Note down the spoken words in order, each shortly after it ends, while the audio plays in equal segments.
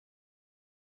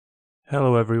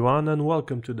Hello, everyone, and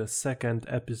welcome to the second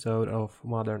episode of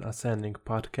Modern Ascending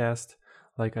podcast.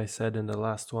 Like I said in the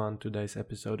last one, today's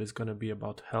episode is going to be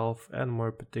about health and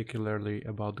more particularly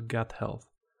about gut health.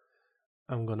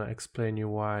 I'm going to explain you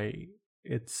why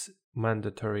it's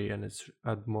mandatory and it's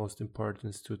utmost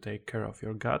importance to take care of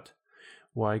your gut,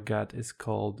 why gut is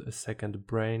called a second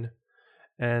brain,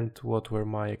 and what were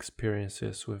my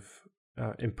experiences with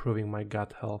improving my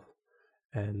gut health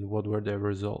and what were the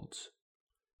results.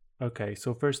 Okay,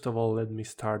 so first of all, let me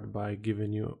start by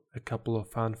giving you a couple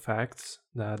of fun facts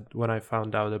that when I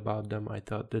found out about them, I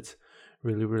thought it's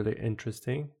really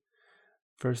interesting.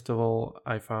 First of all,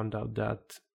 I found out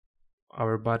that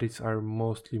our bodies are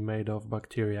mostly made of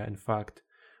bacteria. In fact,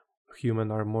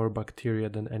 humans are more bacteria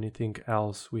than anything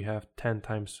else. We have 10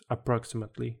 times,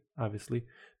 approximately, obviously,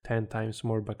 10 times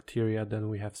more bacteria than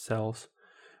we have cells,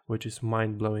 which is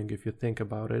mind-blowing if you think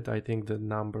about it. I think the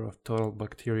number of total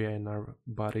bacteria in our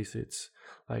bodies, it's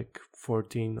like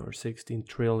 14 or 16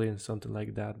 trillion, something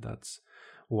like that. That's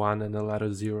one and a lot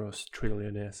of zeros,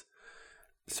 trillion is.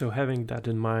 So having that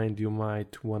in mind, you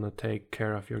might want to take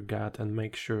care of your gut and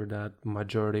make sure that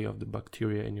majority of the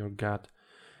bacteria in your gut,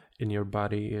 in your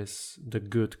body, is the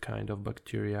good kind of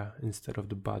bacteria instead of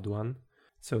the bad one.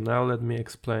 So now let me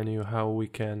explain you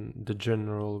the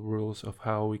general rules of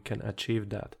how we can achieve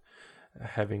that,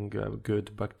 having a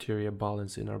good bacteria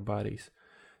balance in our bodies.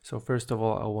 So first of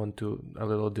all, I want a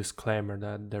little disclaimer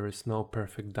that there is no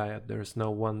perfect diet. There is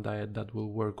no one diet that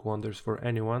will work wonders for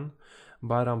anyone,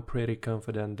 but I'm pretty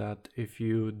confident that if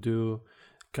you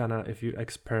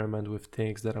experiment with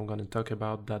things that I'm going to talk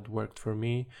about that worked for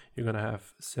me, you're going to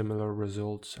have similar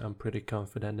results. I'm pretty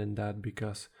confident in that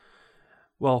because,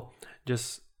 well,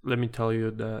 just let me tell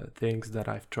you the things that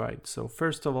I've tried. So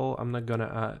first of all, I'm not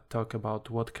gonna talk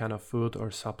about what kind of food or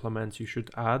supplements you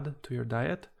should add to your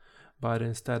diet, but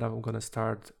instead I'm gonna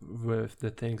start with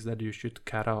the things that you should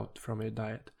cut out from your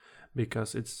diet,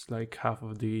 because it's like half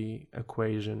of the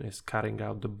equation is cutting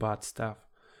out the bad stuff.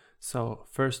 So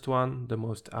first one, the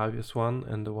most obvious one,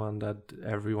 and the one that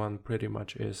everyone pretty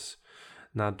much is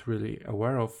not really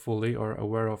aware of fully or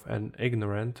aware of and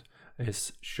ignorant,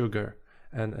 is sugar,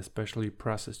 and especially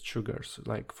processed sugars,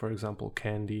 like for example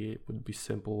candy would be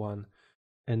simple one.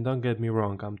 And don't get me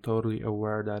wrong, I'm totally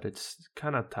aware that it's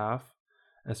kind of tough,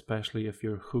 especially if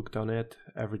you're hooked on it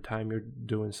every time you're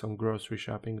doing some grocery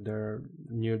shopping there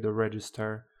near the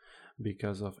register,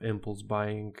 because of impulse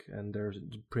buying, and there's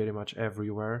pretty much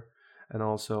everywhere. And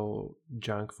also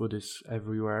junk food is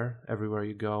everywhere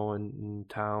you go in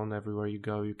town, everywhere you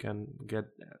go you can get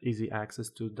easy access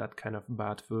to that kind of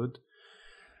bad food.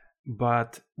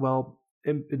 But well,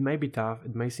 it may be tough,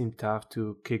 it may seem tough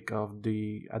to kick off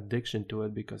the addiction to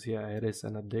it, because yeah, it is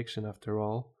an addiction after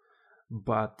all.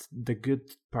 But the good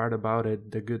part about it,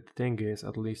 the good thing is,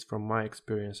 at least from my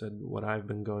experience and what I've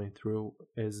been going through,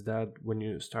 is that when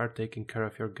you start taking care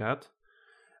of your gut,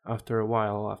 after a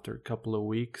while, after a couple of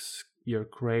weeks, your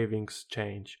cravings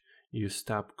change. You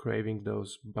stop craving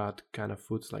those bad kind of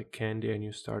foods like candy, and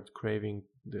you start craving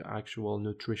the actual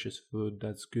nutritious food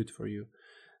that's good for you.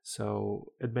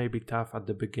 So it may be tough at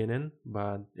the beginning,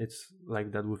 but it's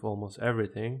like that with almost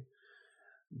everything.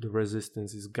 The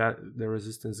resistance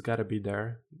gotta be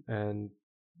there, and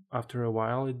after a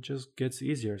while it just gets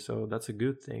easier. So that's a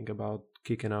good thing about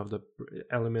kicking off the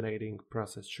eliminating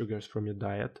processed sugars from your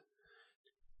diet.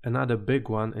 Another big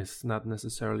one is not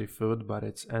necessarily food, but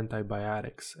it's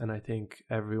antibiotics. And I think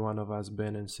every one of us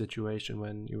been in a situation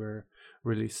when you were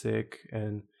really sick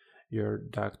and your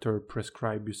doctor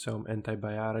prescribed you some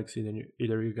antibiotics.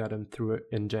 Either you got them through an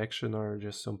injection or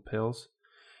just some pills.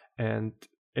 And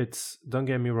it's, don't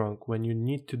get me wrong, when you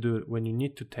need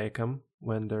to take them,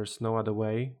 when there's no other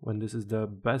way, when this is the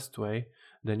best way,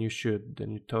 then you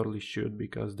totally should,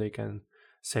 because they can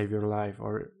save your life.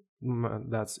 Or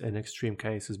that's in extreme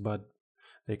cases, but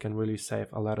they can really save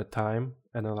a lot of time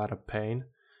and a lot of pain,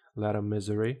 a lot of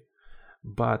misery.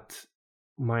 But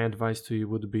my advice to you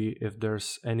would be, if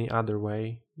there's any other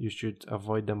way, you should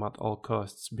avoid them at all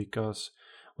costs, because,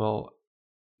 well,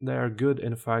 they are good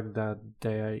in fact that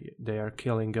they are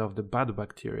killing off the bad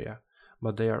bacteria,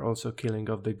 but they are also killing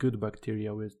off the good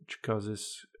bacteria, which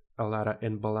causes a lot of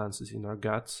imbalances in our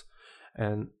guts.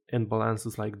 And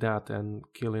imbalances like that, and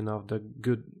killing off the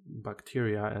good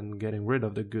bacteria and getting rid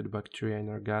of the good bacteria in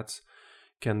our guts,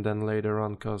 can then later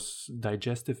on cause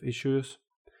digestive issues.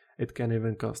 It can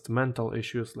even cause mental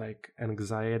issues like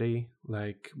anxiety,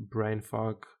 like brain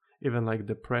fog, even like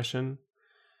depression.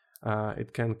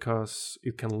 It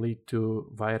can lead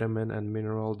to vitamin and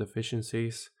mineral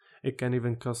deficiencies. It can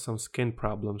even cause some skin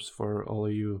problems for all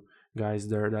of you guys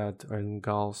there that are in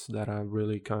gals that are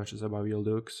really conscious about your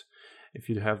looks. If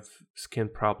you have skin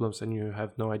problems and you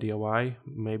have no idea why,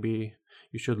 maybe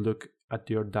you should look at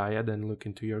your diet and look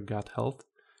into your gut health.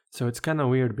 So it's kind of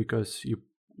weird because you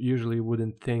usually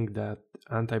wouldn't think that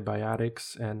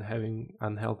antibiotics and having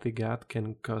unhealthy gut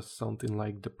can cause something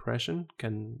like depression,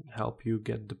 can help you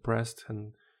get depressed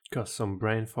and cause some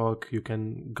brain fog. You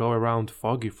can go around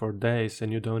foggy for days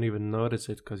and you don't even notice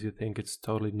it because you think it's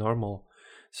totally normal.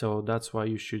 So that's why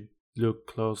you should look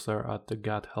closer at the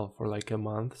gut health for like a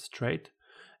month straight,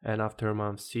 and after a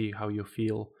month see how you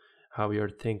feel, how your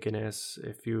thinking is,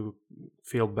 if you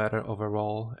feel better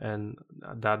overall. And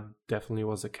that definitely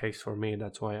was the case for me.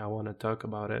 That's why I want to talk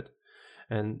about it.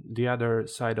 And the other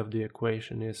side of the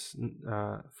equation is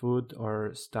food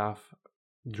or stuff,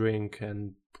 drink,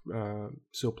 and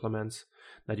supplements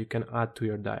that you can add to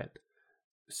your diet.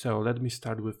 So let me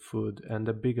start with food, and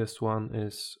the biggest one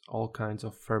is all kinds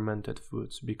of fermented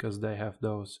foods because they have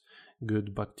those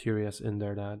good bacteria in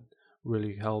there that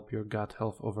really help your gut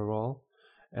health overall.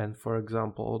 And for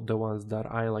example, the ones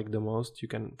that I like the most, you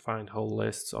can find whole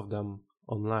lists of them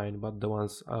online, but the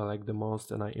ones I like the most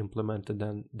and I implemented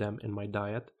them in my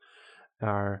diet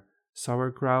are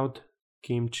sauerkraut,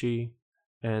 kimchi,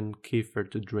 and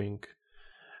kefir to drink.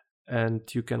 And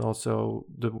you can also,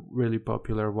 the really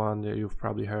popular one that you've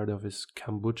probably heard of is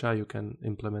kombucha. You can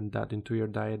implement that into your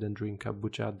diet and drink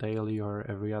kombucha daily or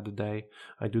every other day.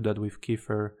 I do that with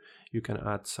kefir. You can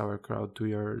add sauerkraut to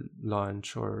your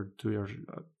lunch or to your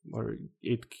or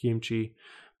eat kimchi.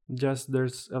 Just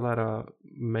there's a lot of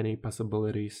many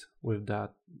possibilities with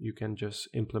that. You can just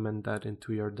implement that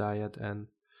into your diet, and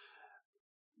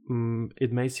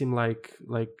it may seem like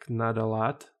not a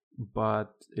lot,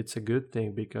 but it's a good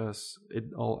thing because it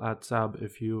all adds up.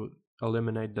 If you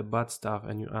eliminate the bad stuff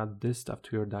and you add this stuff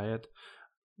to your diet,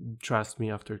 trust me,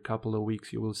 after a couple of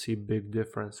weeks you will see big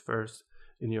difference. First,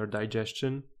 in your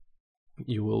digestion,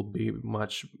 you will be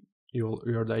much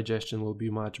your digestion will be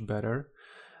much better.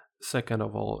 Second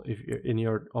of all, if you're in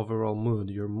your overall mood,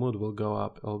 your mood will go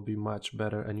up, it'll be much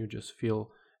better, and you just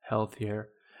feel healthier.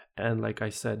 And like I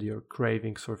said, your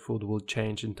cravings for food will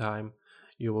change in time.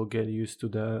 You will get used to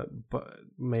the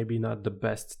maybe not the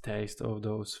best taste of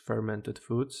those fermented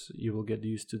foods. You will get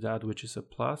used to that, which is a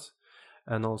plus.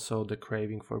 And also the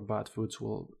craving for bad foods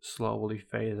will slowly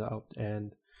fade out,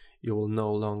 and you will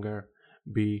no longer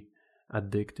be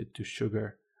addicted to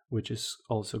sugar, which is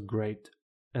also great.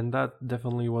 And that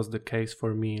definitely was the case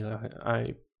for me.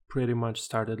 I pretty much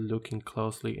started looking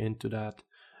closely into that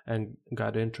and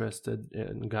got interested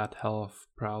in gut health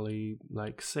probably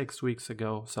like 6 weeks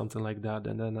ago, something like that.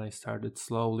 And then I started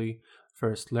slowly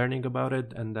first learning about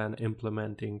it and then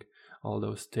implementing all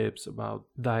those tips about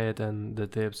diet and the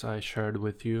tips I shared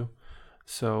with you.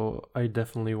 So I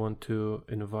definitely want to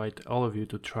invite all of you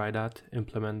to try that,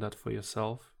 implement that for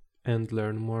yourself, and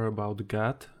learn more about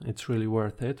gut. It's really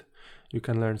worth it. You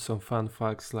can learn some fun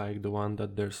facts like the one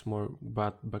that there's more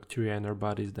bad bacteria in our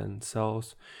bodies than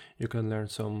cells. You can learn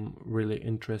some really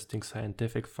interesting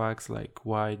scientific facts like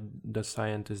why the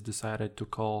scientists decided to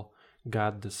call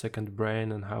gut the second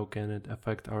brain and how can it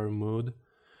affect our mood.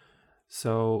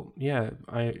 So yeah,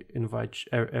 I invite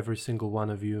every single one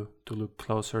of you to look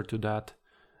closer to that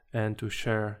and to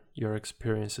share your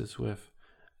experiences with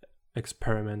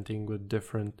experimenting with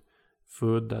different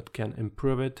food that can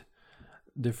improve it,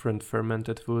 different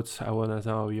fermented foods. I want to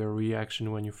know your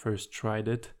reaction when you first tried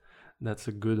it. That's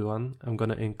a good one. I'm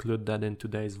gonna include that in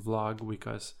today's vlog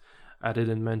because I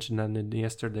didn't mention that in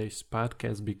yesterday's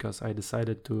podcast because I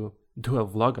decided to do a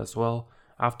vlog as well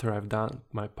after I've done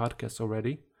my podcast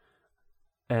already.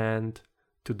 And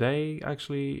today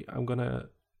actually I'm gonna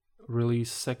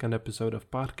release second episode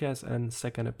of podcast and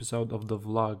second episode of the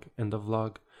vlog. In the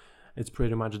vlog, it's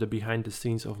pretty much the behind the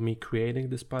scenes of me creating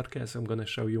this podcast. I'm gonna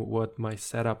show you what my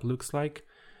setup looks like.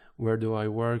 Where do I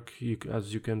work?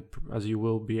 As you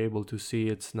will be able to see,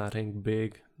 it's nothing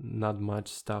big, not much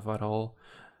stuff at all.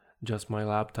 Just my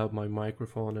laptop, my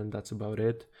microphone, and that's about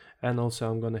it. And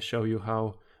also I'm gonna show you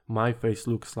how my face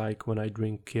looks like when I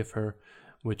drink kefir,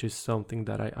 which is something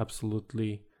that I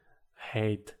absolutely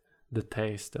hate the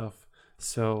taste of.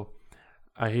 So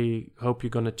I hope you're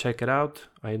gonna check it out.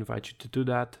 I invite you to do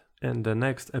that. And the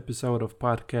next episode of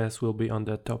podcast will be on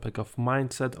the topic of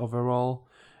mindset overall.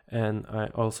 And I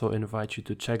also invite you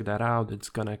to check that out. It's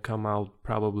gonna come out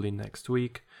probably next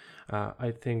week.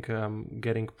 I think I'm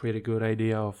getting pretty good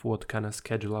idea of what kind of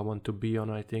schedule I want to be on.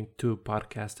 I think 2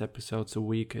 podcast episodes a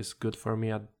week is good for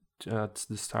me at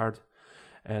the start.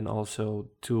 And also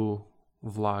 2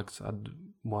 vlogs at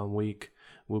 1 week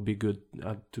will be good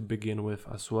to begin with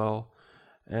as well.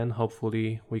 and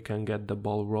hopefully we can get the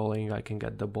ball rolling. I can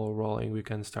get the ball rolling. We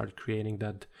can start creating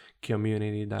that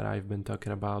community that I've been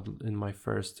talking about in my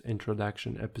first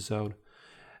introduction episode,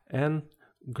 and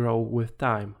grow with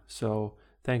time. So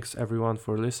thanks everyone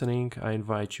for listening. I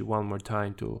invite you one more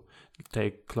time to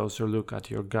take a closer look at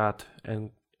your gut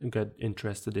and get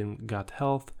interested in gut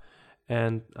health.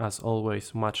 And as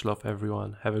always, much love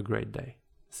everyone. Have a great day.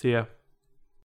 See ya.